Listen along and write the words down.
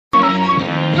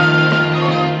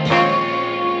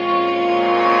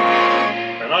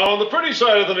pretty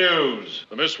side of the news.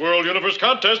 The Miss World Universe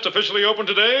contest officially opened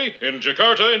today in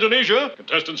Jakarta, Indonesia.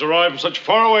 Contestants arrive from such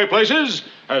faraway places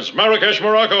as Marrakesh,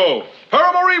 Morocco,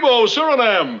 Paramaribo,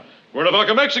 Suriname,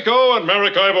 Cuernavaca, Mexico, and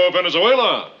Maracaibo,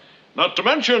 Venezuela. Not to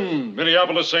mention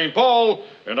Minneapolis, St. Paul,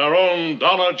 and our own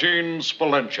Donna Jean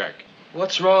Spolenchek.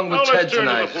 What's wrong with Ted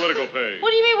tonight? To the political page.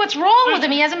 What do you mean, what's wrong with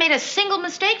him? He hasn't made a single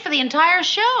mistake for the entire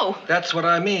show. That's what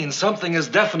I mean. Something is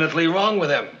definitely wrong with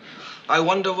him. I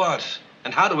wonder what.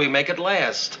 And how do we make it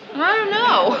last? I don't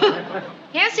know.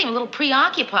 He has seemed a little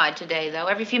preoccupied today, though.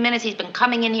 Every few minutes he's been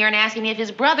coming in here and asking me if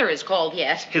his brother is called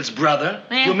yet. His brother?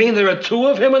 Eh? You mean there are two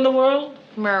of him in the world?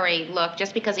 Murray, look,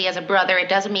 just because he has a brother, it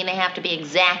doesn't mean they have to be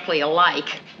exactly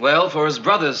alike. Well, for his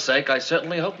brother's sake, I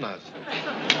certainly hope not.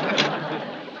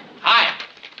 Hi.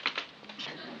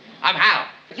 I'm Hal.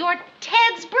 You're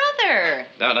Ted's brother.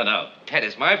 No. Ted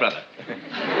is my brother.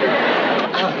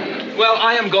 Well,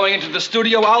 I am going into the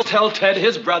studio. I'll tell Ted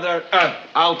his brother.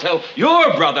 I'll tell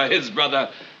your brother his brother.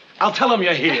 I'll tell him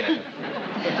you're here.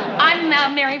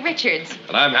 I'm Mary Richards.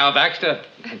 And I'm Hal Baxter.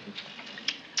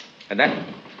 And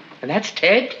that's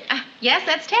Ted? Yes,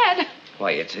 that's Ted.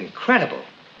 Why, it's incredible.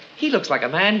 He looks like a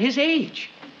man his age.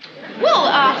 Well,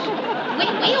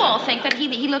 we all think that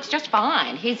he looks just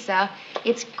fine.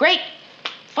 It's great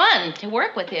fun to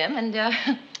work with him, and,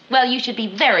 well, you should be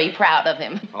very proud of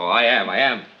him. Oh, I am.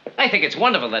 I think it's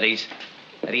wonderful that he's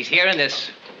here in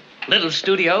this little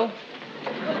studio.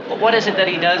 What is it that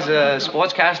he does,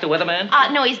 sportscaster, weatherman?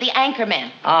 No, he's the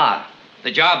anchorman.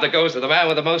 The job that goes to the man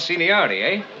with the most seniority,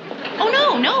 eh?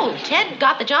 Oh, no. Ted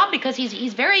got the job because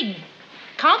he's very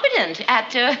competent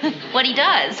at what he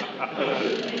does.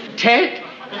 Ted?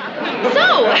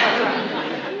 So,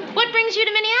 what brings you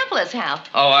to Minneapolis, Hal?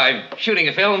 Oh, I'm shooting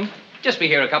a film. Just be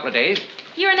here a couple of days.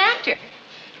 You're an actor.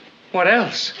 What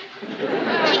else?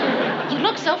 Gee, you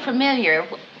look so familiar.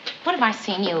 What have I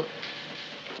seen you?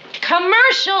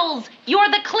 Commercials! You're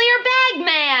the clear bag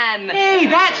man! Hey,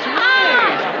 that's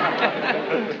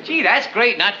right! Gee, that's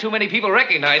great. Not too many people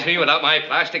recognize me without my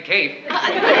plastic cape.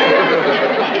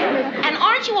 And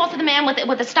aren't you also the man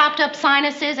with the stopped-up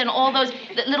sinuses and all those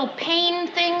little pain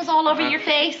things all over your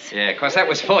face? Yeah, of course, that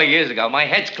was 4 years ago. My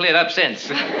head's cleared up since.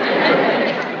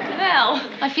 Well,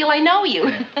 I feel I know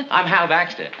you. I'm Hal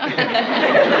Baxter.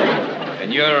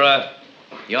 And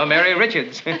you're Mary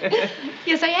Richards.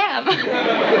 Yes, I am.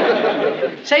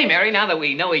 Say, Mary, now that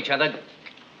we know each other,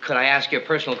 could I ask you a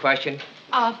personal question?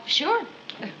 Sure.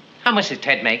 How much does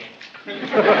Ted make?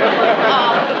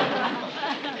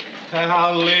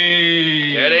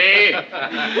 Golly. Teddy.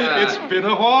 It's been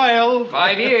a while.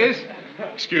 5 years.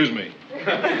 Excuse me.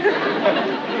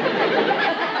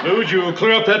 Lou, would you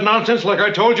clear up that nonsense like I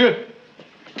told you?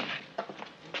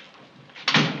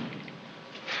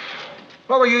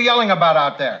 What were you yelling about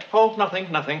out there? Oh, nothing.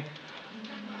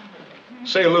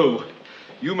 Say, Lou,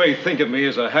 you may think of me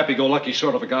as a happy-go-lucky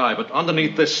sort of a guy, but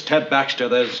underneath this Ted Baxter,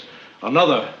 there's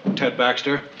another Ted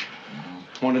Baxter.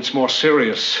 One that's more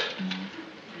serious,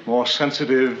 more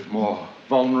sensitive, more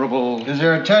vulnerable. Is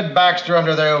there a Ted Baxter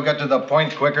under there who'll get to the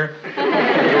point quicker?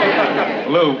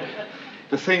 Lou,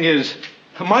 the thing is,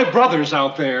 my brother's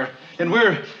out there, and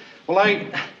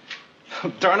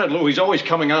darn it, Lou, he's always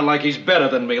coming on like he's better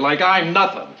than me, like I'm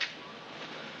nothing.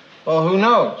 Well, who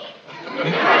knows?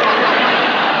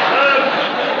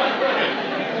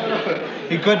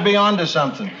 He could be onto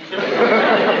something.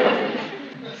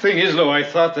 Thing is, Lou, I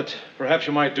thought that perhaps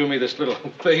you might do me this little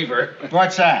favor.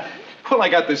 What's that? Well, I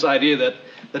got this idea that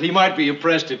he might be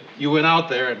impressed if you went out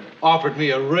there and offered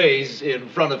me a raise in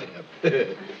front of him.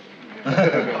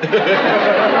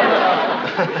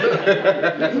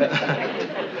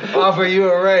 Offer you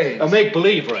a raise. A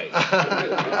make-believe raise.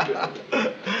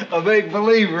 A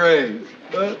make-believe raise.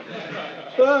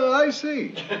 I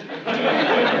see.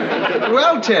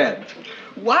 Well, Ted,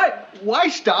 why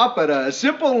stop at a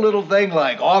simple little thing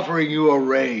like offering you a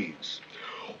raise?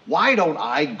 Why don't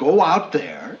I go out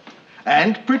there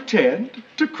and pretend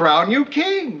to crown you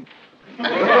king?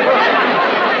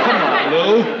 Come on,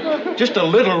 Lou. Just a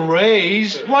little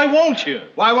raise. Why won't you?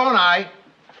 Why won't I?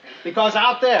 Because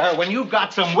out there, when you've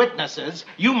got some witnesses,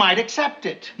 you might accept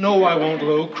it. No, I won't,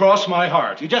 Lou. Cross my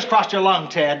heart. You just crossed your lung,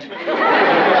 Ted.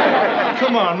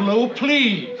 Come on, Lou,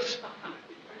 please.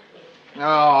 Oh,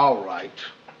 all right.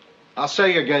 I'll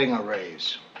say you're getting a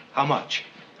raise. How much?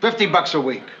 $50 a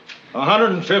week.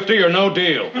 150 or no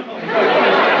deal.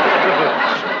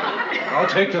 I'll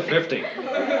take the 50.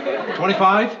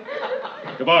 25?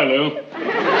 Goodbye, Lou.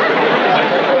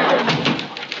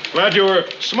 Glad you were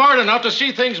smart enough to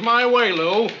see things my way,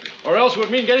 Lou, or else it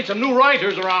would mean getting some new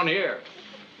writers around here.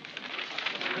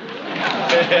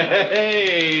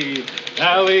 Hey,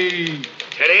 Allie,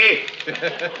 Teddy.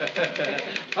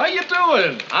 How you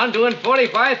doing? I'm doing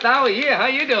 45,000 a year. How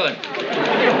you doing?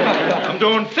 I'm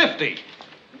doing 50.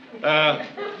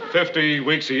 50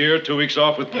 weeks a year, 2 weeks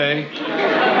off with pay.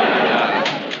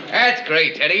 That's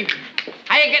great, Teddy.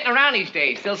 How you getting around these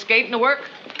days? Still skating to work?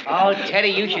 Oh, Teddy,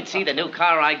 you should see the new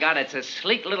car I got. It's a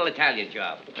sleek little Italian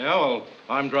job. Yeah, well,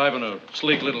 I'm driving a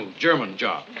sleek little German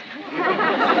job.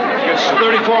 It's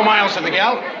 34 miles to the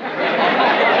gallon.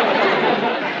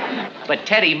 But,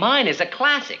 Teddy, mine is a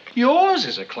classic. Yours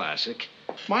is a classic.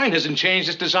 Mine hasn't changed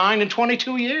its design in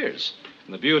 22 years.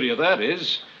 And the beauty of that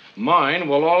is, mine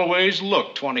will always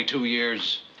look 22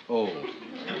 years old.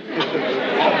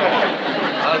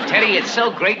 Oh, Teddy, it's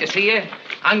so great to see you.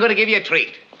 I'm going to give you a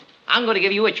treat. I'm going to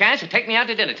give you a chance to take me out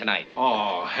to dinner tonight.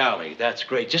 Oh, Hallie, that's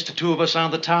great. Just the two of us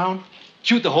on the town?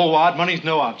 Shoot the whole wad, money's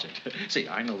no object. See,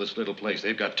 I know this little place.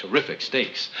 They've got terrific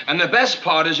steaks. And the best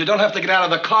part is you don't have to get out of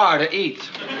the car to eat.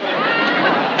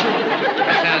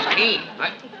 That sounds keen.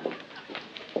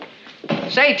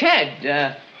 Say,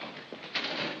 Ted,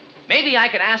 maybe I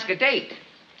could ask a date.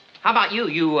 How about you?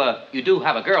 You do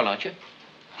have a girl, don't you?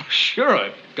 Sure,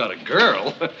 I've got a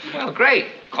girl. Well, great.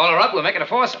 Call her up. We'll make it a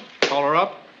foursome. Call her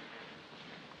up?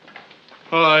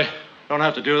 Well, I don't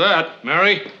have to do that.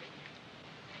 Mary?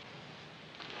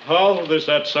 How does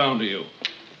that sound to you?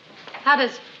 How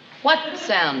does what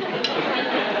sound?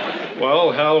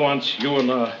 Well, Hal wants you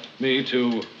and me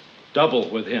to double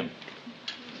with him.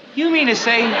 You mean to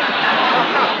say...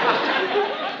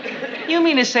 You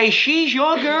mean to say she's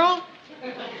your girl?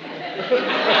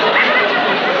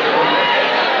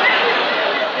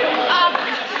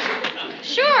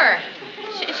 Sure.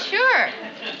 Sure.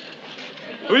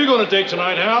 Who are you going to date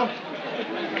tonight, Hal?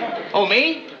 Oh,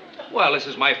 me? Well, this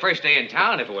is my first day in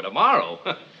town. If it were tomorrow.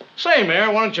 Say, Mayor,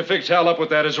 why don't you fix Hal up with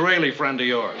that Israeli friend of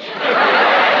yours?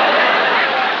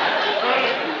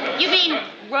 You mean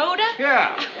Rhoda?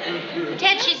 Yeah.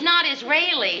 Ted, she's not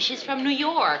Israeli. She's from New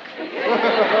York.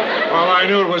 Well, I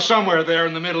knew it was somewhere there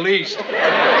in the Middle East.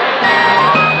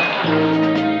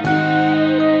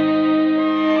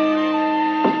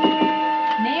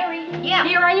 Mary. Yeah.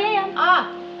 Here I am. Ah,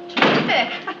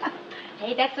 terrific.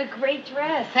 Hey, that's a great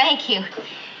dress. Thank you.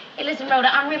 Hey, listen, Rhoda,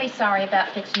 I'm really sorry about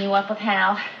fixing you up with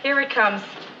Hal. Here it comes.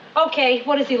 Okay,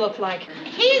 what does he look like?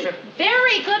 He's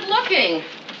very good looking.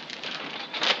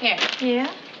 Here.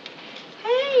 Yeah?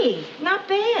 Hey, not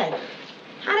bad.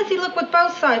 How does he look with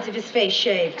both sides of his face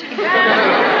shaved? He's on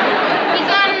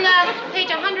page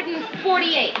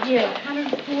 148. Yeah,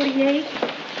 148.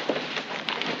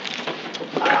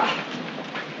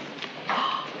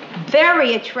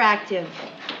 Very attractive.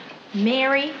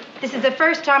 Mary, this is the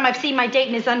first time I've seen my date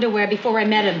in his underwear before I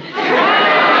met him.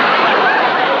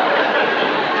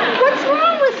 What's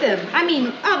wrong with him? I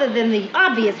mean, other than the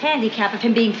obvious handicap of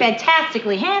him being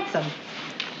fantastically handsome.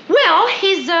 Well,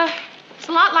 he's a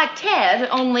lot like Ted,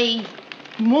 only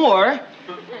more.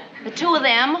 The two of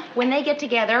them, when they get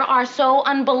together, are so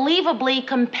unbelievably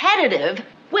competitive.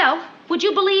 Well, would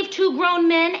you believe two grown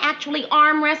men actually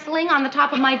arm wrestling on the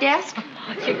top of my desk?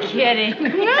 You're kidding.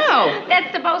 No.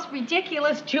 That's the most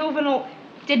ridiculous juvenile.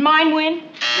 Did mine win? 2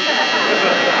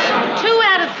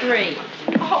 out of 3.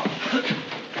 Oh.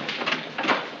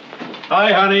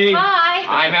 Hi, honey. Hi.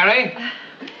 Hi, Mary.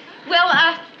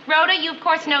 Well, Rhoda, you of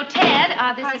course know Ted.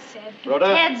 This is Ted. Rhoda?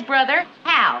 Ted's brother,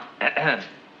 Hal.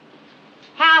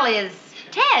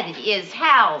 Ted is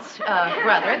Hal's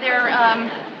brother. They're,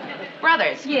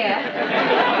 brothers.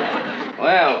 Yeah.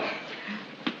 Well.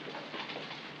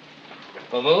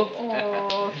 Boo-boo?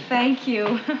 Oh, thank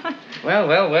you.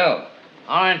 Well.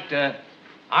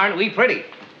 Aren't we pretty?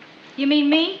 You mean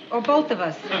me or both of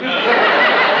us?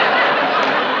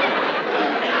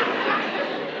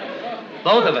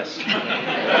 Both of us.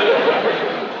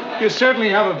 You certainly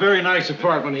have a very nice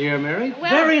apartment here, Mary.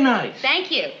 Well, Very nice.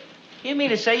 Thank you. You mean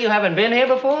to say you haven't been here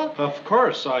before? Of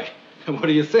course. What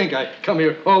do you think? I come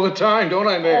here all the time, don't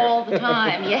I, Mary? All the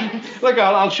time, yes. Look,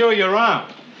 I'll show you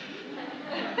around.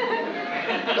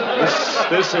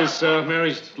 This is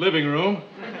Mary's living room.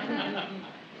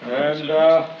 And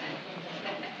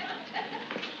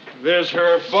there's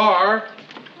her bar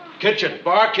kitchen.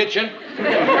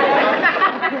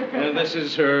 And this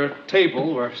is her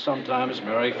table where sometimes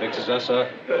Mary fixes us a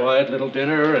quiet little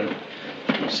dinner and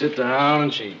we sit down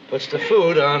and she puts the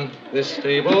food on this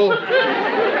table.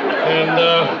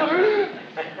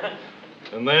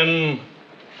 And then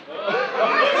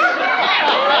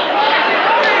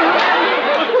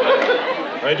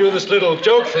I do this little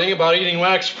joke thing about eating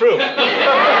wax fruit.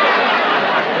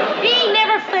 He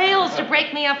never fails to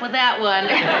break me up with that one.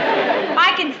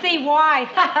 I can see why.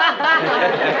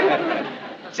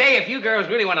 Say, if you girls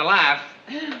really want to laugh,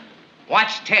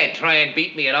 Watch Ted try and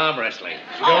beat me at arm wrestling.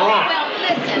 Well,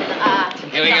 listen,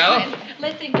 Here we go.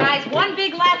 Listen, guys, one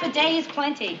big laugh a day is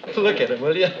plenty. Look at him,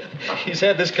 will you? He's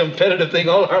had this competitive thing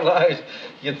all our lives.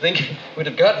 You'd think we'd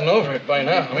have gotten over it by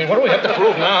now. I mean, what do we have to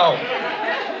prove now?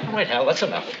 All right, Hal, that's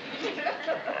enough.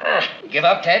 Give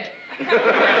up, Ted?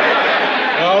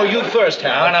 No, you first,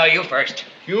 Hal. No, you first.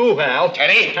 You, Hal.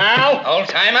 Teddy. Hal. Old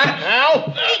timer.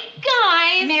 Hal. Hey,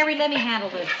 guys! Mary, let me handle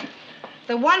this.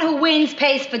 The one who wins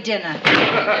pays for dinner.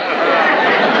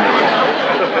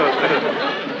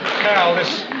 Hal,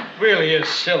 this really is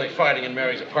silly fighting in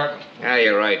Mary's apartment. Yeah,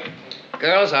 you're right.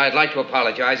 Girls, I'd like to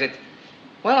apologize.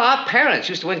 Well, our parents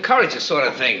used to encourage this sort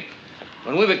of thing.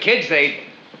 When we were kids,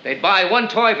 they'd buy one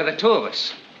toy for the two of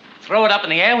us. Throw it up in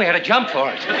the air, and we had to jump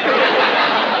for it.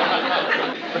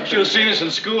 But you've seen us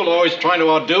in school always trying to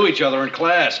outdo each other in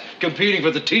class, competing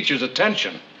for the teacher's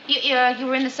attention. You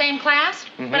were in the same class?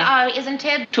 Mhm. But isn't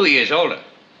Ted? 2 years older.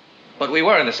 But we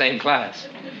were in the same class.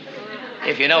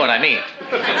 If you know what I mean.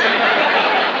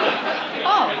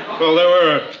 Oh. Well, there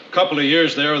were a couple of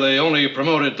years there they only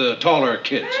promoted the taller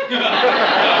kids.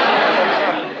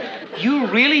 You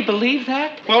really believe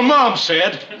that? Well, Mom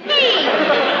said. Hey!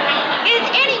 Is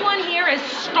anyone here as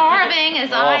starving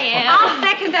as I am? I'll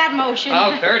second that motion.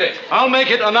 I'll third it. I'll make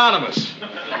it anonymous.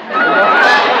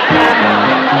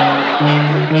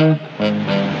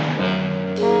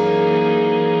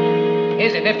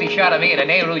 Here's a nifty shot of me in a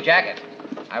Nehru jacket.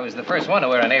 I was the first one to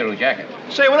wear a Nehru jacket.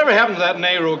 Say, whatever happened to that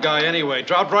Nehru guy anyway?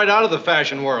 Dropped right out of the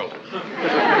fashion world.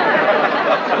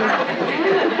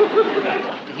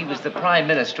 He was the Prime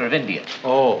Minister of India.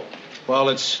 Oh, well,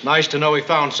 it's nice to know he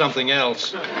found something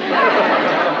else.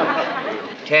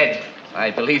 Ted,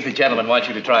 I believe the gentleman wants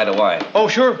you to try the wine. Oh,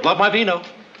 sure. Love my vino.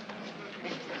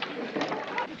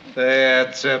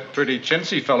 That's a pretty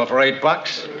chintzy fella for $8.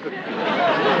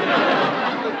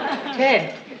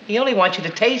 Ted, he only wants you to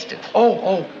taste it.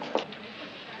 Oh.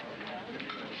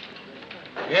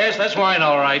 Yes, that's wine,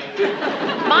 all right.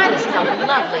 My, this is a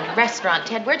lovely restaurant,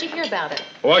 Ted. Where'd you hear about it?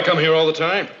 Oh, I come here all the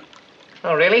time.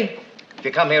 Oh, really? If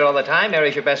you come here all the time,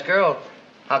 Mary's your best girl.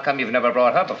 How come you've never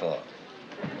brought her before?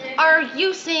 Are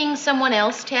you seeing someone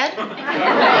else, Ted?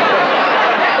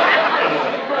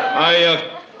 I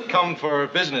come for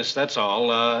business, that's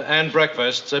all, and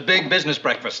breakfasts, big business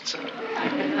breakfasts.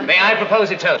 May I propose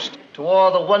a toast to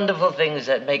all the wonderful things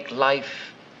that make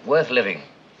life worth living?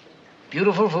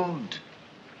 Beautiful food,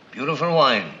 beautiful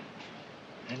wine,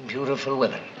 and beautiful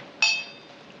women.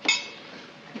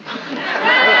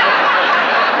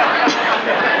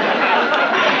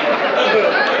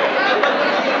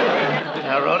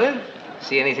 Now, Rhoda,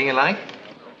 see anything you like?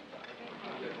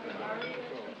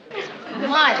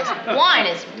 My, this wine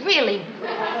is really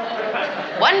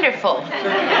wonderful.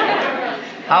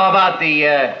 How about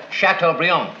the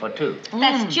Chateaubriand for two?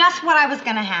 That's just what I was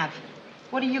going to have.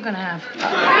 What are you going to have?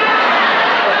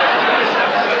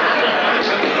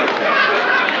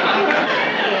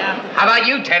 How about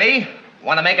you, Teddy?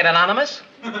 Want to make it anonymous?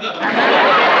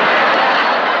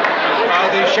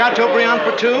 The Chateaubriand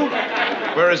for two?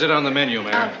 Where is it on the menu,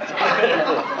 Mayor?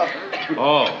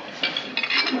 Oh,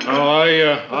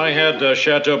 I had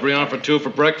Chateaubriand for two for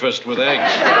breakfast with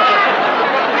eggs.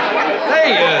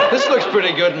 Hey, this looks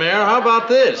pretty good, Mayor. How about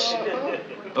this?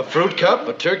 A fruit cup,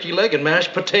 a turkey leg, and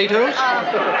mashed potatoes?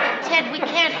 Ted, we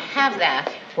can't have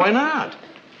that. Why not?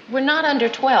 We're not under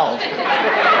 12.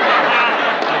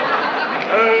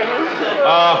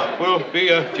 We'll be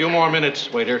a few more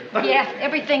minutes, waiter. Yeah,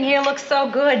 everything here looks so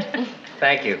good.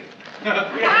 Thank you. May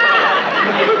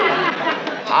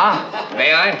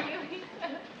I?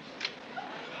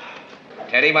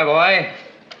 Teddy, my boy,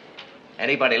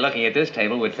 anybody looking at this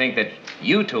table would think that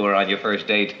you two are on your first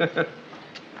date.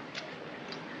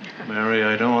 Mary,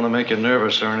 I don't want to make you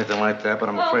nervous or anything like that, but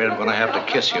I'm afraid I'm going to have to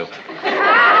kiss you.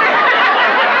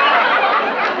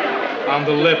 On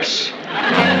the lips.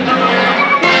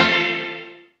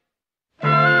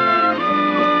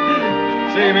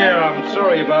 See, Mayor, I'm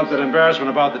sorry about that embarrassment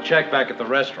about the check back at the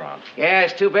restaurant. Yeah,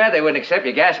 it's too bad they wouldn't accept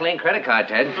your gasoline credit card,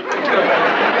 Ted.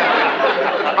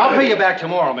 I'll pay you back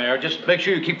tomorrow, Mayor. Just make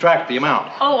sure you keep track of the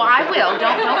amount. Oh, I will.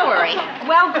 Don't worry.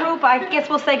 Well, group, I guess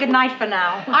we'll say goodnight for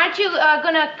now. Aren't you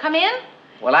gonna come in?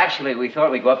 Well, actually, we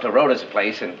thought we'd go up to Rhoda's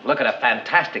place and look at a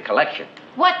fantastic collection.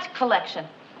 What collection?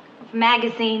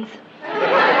 Magazines.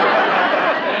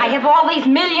 I have all these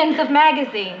millions of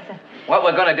magazines. What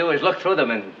we're going to do is look through them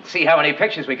and see how many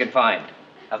pictures we can find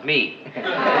of me. Sort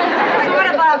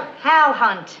of a Hal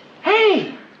hunt.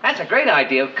 Hey, that's a great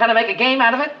idea. Kind of make a game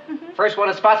out of it? Mm-hmm. First one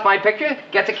that spots my picture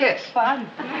gets a kiss. Fun.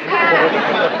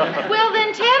 Well,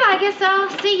 then, Ted, I guess I'll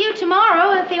see you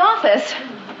tomorrow at the office.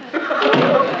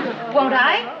 Won't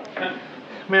I?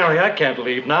 Mary, I can't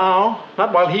leave now.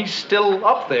 Not while he's still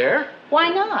up there. Why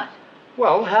not?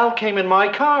 Well, Hal came in my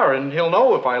car, and he'll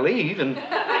know if I leave. And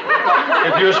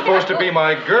if you're supposed to be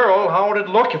my girl, how would it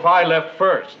look if I left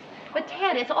first? But,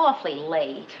 Ted, it's awfully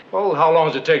late. Well, how long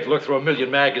does it take to look through a million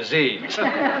magazines? But,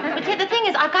 Ted, the thing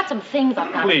is, I've got some things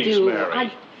I've got to do. Please,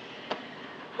 Mary.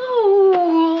 Oh,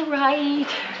 all right.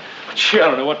 Gee, I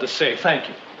don't know what to say. Thank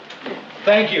you.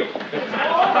 Thank you.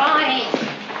 All right.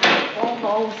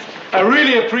 Almost. I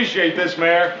really appreciate this,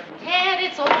 Mayor. Ted,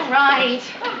 it's all right.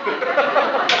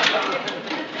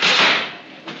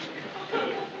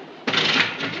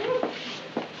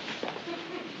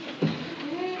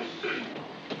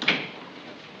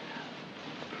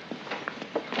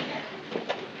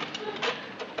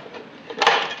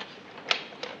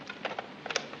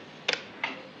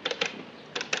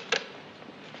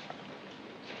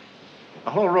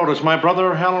 Hello, Rhoda. Is my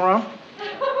brother Hal around?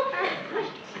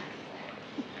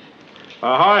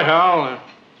 Hi, Hal.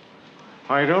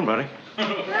 How you doing, buddy?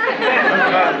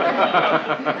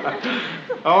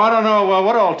 Oh, I don't know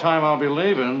what all time I'll be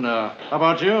leaving. How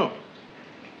about you?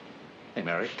 Hey,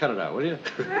 Mary, cut it out, will you?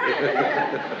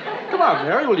 Come on,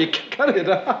 Mary, will you cut it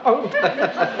out?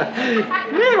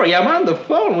 Mary, I'm on the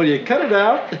phone. Will you cut it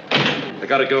out? I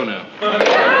gotta go now. Who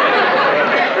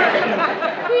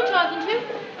are you talking to?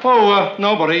 Oh,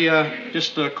 nobody.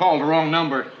 Just called the wrong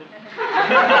number.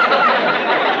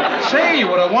 Say,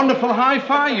 what a wonderful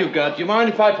hi-fi you've got. Do you mind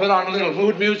if I put on a little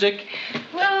mood music?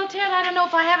 Well, Ted, I don't know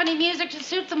if I have any music to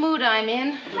suit the mood I'm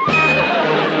in.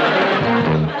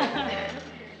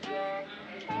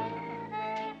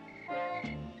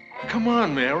 Come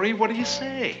on, Mary. What do you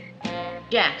say?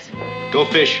 Jax. Go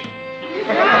fish.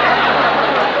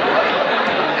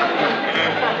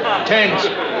 Tens.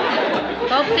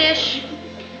 Go fish.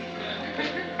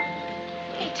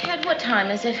 Hey, Ted, what time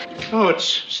is it? Oh, it's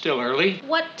still early.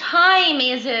 What time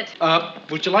is it?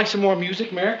 Would you like some more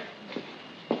music, Mary?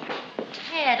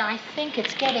 Ted, I think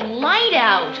it's getting light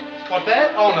out. What,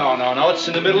 that? Oh, no. It's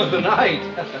in the middle of the night.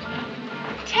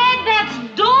 Ted, that's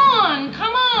dawn.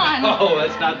 Come on. Oh,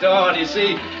 that's not dawn. You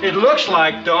see, it looks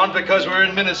like dawn because we're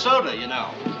in Minnesota, you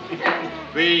know.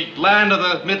 The land of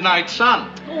the midnight sun.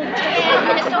 Oh, Ted,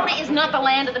 Minnesota is not the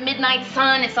land of the midnight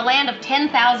sun. It's the land of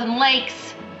 10,000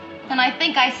 lakes. And I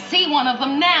think I see one of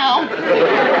them now.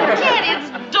 Ted, it's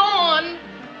dawn.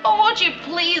 Oh, won't you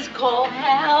please call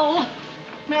Hal?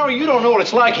 Mary, you don't know what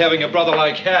it's like having a brother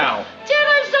like Hal. Ted,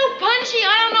 I'm so punchy.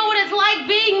 I don't know what it's like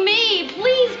being me.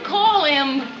 Please call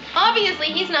him. Obviously,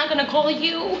 he's not going to call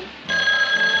you.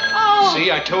 Oh.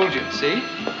 See, I told you. See?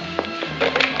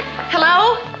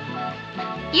 Hello?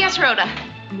 Yes, Rhoda.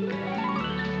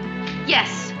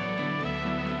 Yes.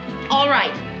 All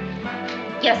right.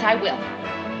 Yes, I will.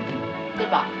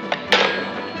 Goodbye.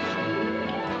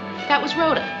 That was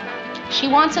Rhoda. She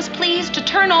wants us, please, to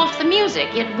turn off the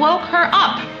music. It woke her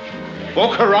up.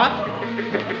 Woke her up?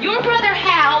 Your brother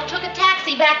Hal took a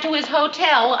taxi back to his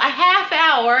hotel a half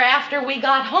hour after we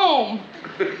got home.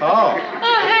 Oh. A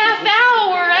half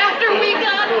hour after we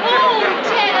got home,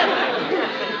 Ted.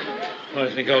 I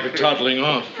think I'll be toddling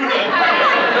off.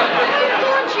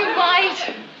 Thought you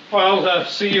might. Well,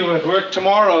 see you at work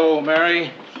tomorrow,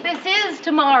 Mary. This is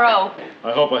tomorrow.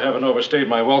 I hope I haven't overstayed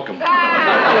my welcome.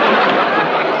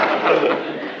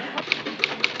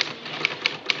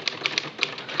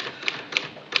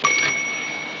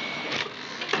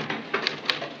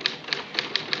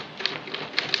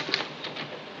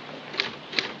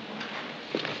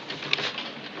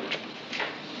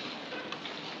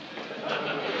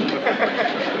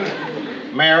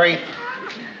 Mary,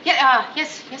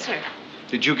 Yes, sir.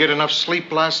 did you get enough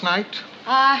sleep last night?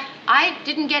 I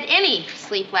didn't get any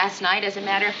sleep last night, as a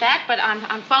matter of fact, but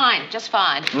I'm fine, just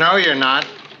fine. No, you're not.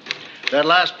 That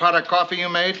last pot of coffee you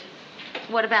made?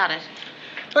 What about it?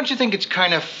 Don't you think it's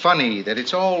kind of funny that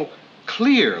it's all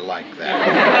clear like that?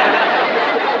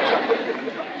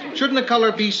 Shouldn't the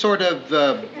color be sort of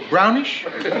brownish?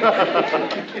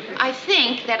 I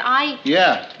think that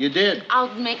Yeah, you did.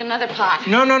 I'll make another pot.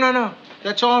 No.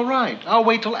 That's all right. I'll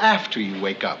wait till after you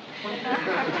wake up.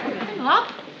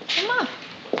 Up? Come on.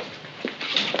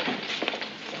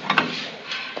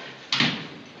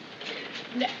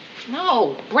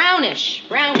 No, brownish.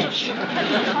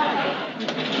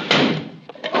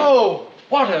 Oh,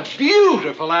 what a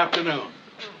beautiful afternoon.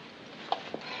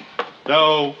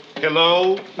 So,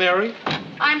 hello, Mary?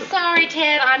 I'm sorry,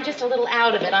 Ted. I'm just a little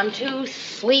out of it. I'm too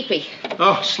sleepy.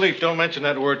 Oh, sleep. Don't mention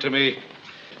that word to me.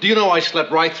 Do you know I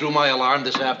slept right through my alarm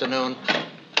this afternoon?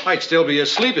 I'd still be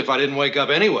asleep if I didn't wake up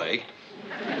anyway.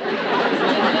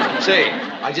 Say,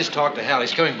 I just talked to Hal.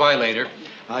 He's coming by later.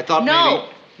 I thought No.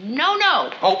 No,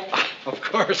 no. Oh, of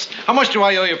course. How much do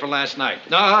I owe you for last night?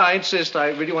 No, I insist. I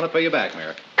really want to pay you back,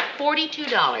 Mary.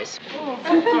 $42.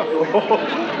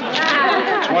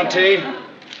 20,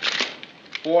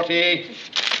 40,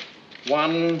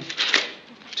 1,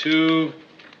 2,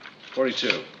 42.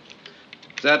 Does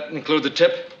that include the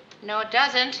tip? No, it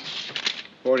doesn't.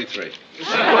 43.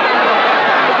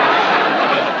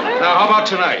 Now, how about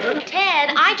tonight?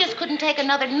 Ted, I just couldn't take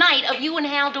another night of you and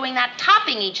Hal doing that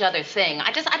topping each other thing.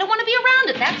 I don't want to be around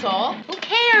it, that's all. Who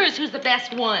cares who's the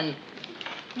best one?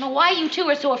 I don't know why you two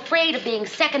are so afraid of being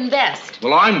second best.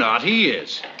 Well, I'm not. He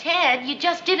is. Ted, you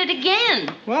just did it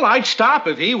again. Well, I'd stop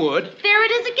if he would. There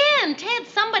it is again. Ted,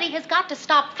 somebody has got to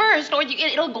stop first or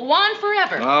it'll go on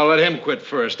forever. I'll let him quit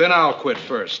first, then I'll quit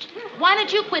first. Why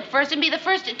don't you quit first and be the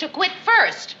first to quit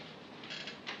first?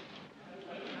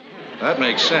 That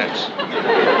makes sense.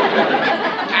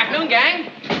 Afternoon,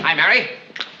 gang. Hi, Mary.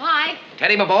 Hi.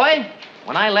 Teddy, my boy.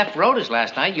 When I left Rhoda's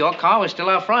last night, your car was still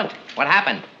out front. What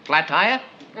happened? Flat tire?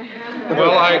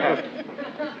 Well,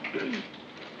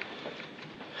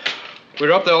 we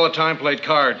were up there all the time, played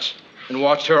cards, and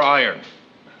watched her iron.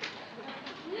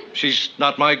 She's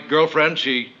not my girlfriend.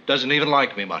 She doesn't even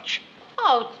like me much.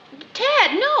 Oh,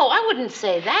 Ted, no, I wouldn't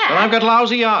say that. And I've got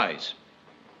lousy eyes.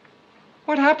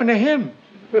 What happened to him?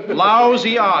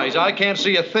 Lousy eyes. I can't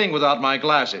see a thing without my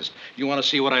glasses. You want to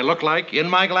see what I look like in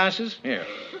my glasses? Here.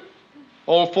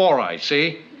 Old four eyes,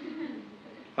 see?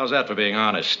 How's that for being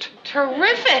honest?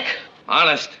 Terrific.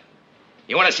 Honest.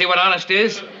 You want to see what honest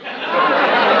is?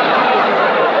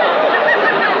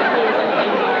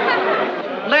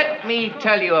 Let me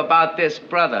tell you about this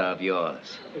brother of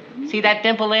yours. See that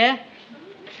dimple there?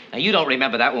 Now, you don't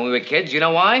remember that when we were kids. You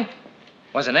know why?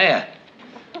 Wasn't there.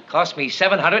 Cost me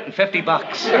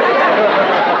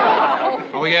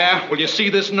 $750. Oh, yeah? Will you see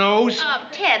this nose?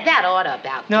 Ted, that ought to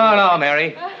about do No, it. no,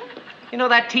 Mary. You know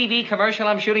that TV commercial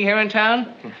I'm shooting here in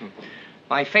town?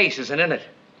 My face isn't in it.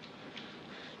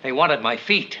 They wanted my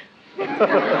feet.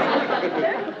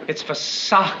 It's for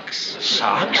socks.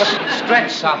 Socks?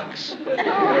 Stretch socks.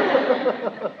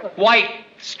 White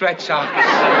stretch socks.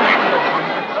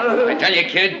 I tell you,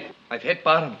 kid, I've hit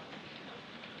bottom.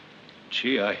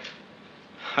 Gee, I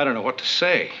don't know what to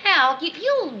say. Hal,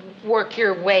 you'll work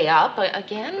your way up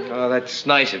again. Oh, that's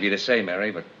nice of you to say,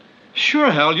 Mary, but... Sure,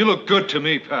 Hal, you look good to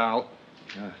me, pal.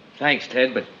 Thanks,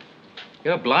 Ted, but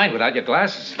you're blind without your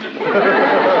glasses.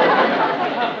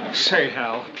 Say,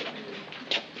 Hal,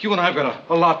 you and I have got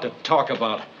a lot to talk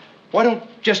about. Why don't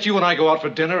just you and I go out for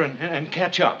dinner and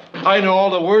catch up? I know all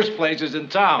the worst places in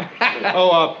town.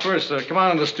 First, come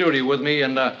on in the studio with me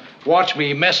and watch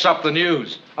me mess up the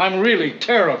news. I'm really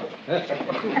terrible.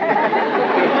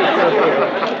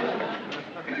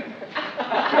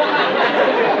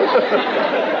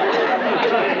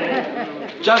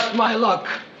 Just my luck.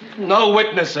 No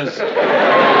witnesses.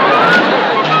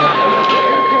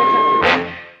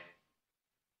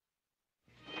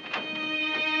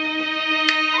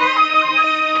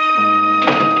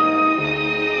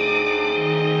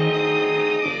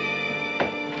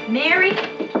 Mary?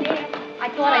 I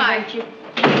thought I heard you.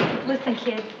 Listen,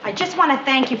 kid, I just want to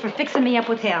thank you for fixing me up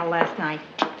with Hal last night.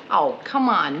 Oh, come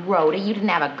on, Rhoda. You didn't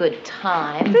have a good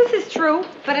time. This is true,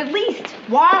 but at least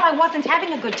while I wasn't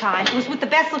having a good time, it was with the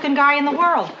best-looking guy in the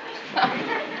world. Boy,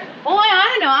 I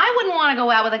don't know. I wouldn't want to go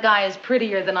out with a guy as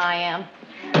prettier than I am.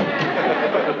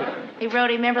 Hey,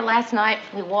 Rhoda, remember last night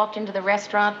we walked into the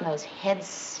restaurant and those heads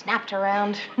snapped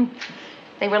around?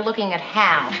 They were looking at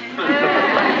Hal.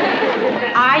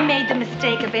 I made the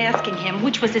mistake of asking him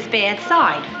which was his bad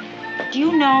side. Do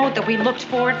you know that we looked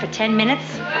for it for 10 minutes?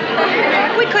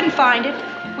 We couldn't find it.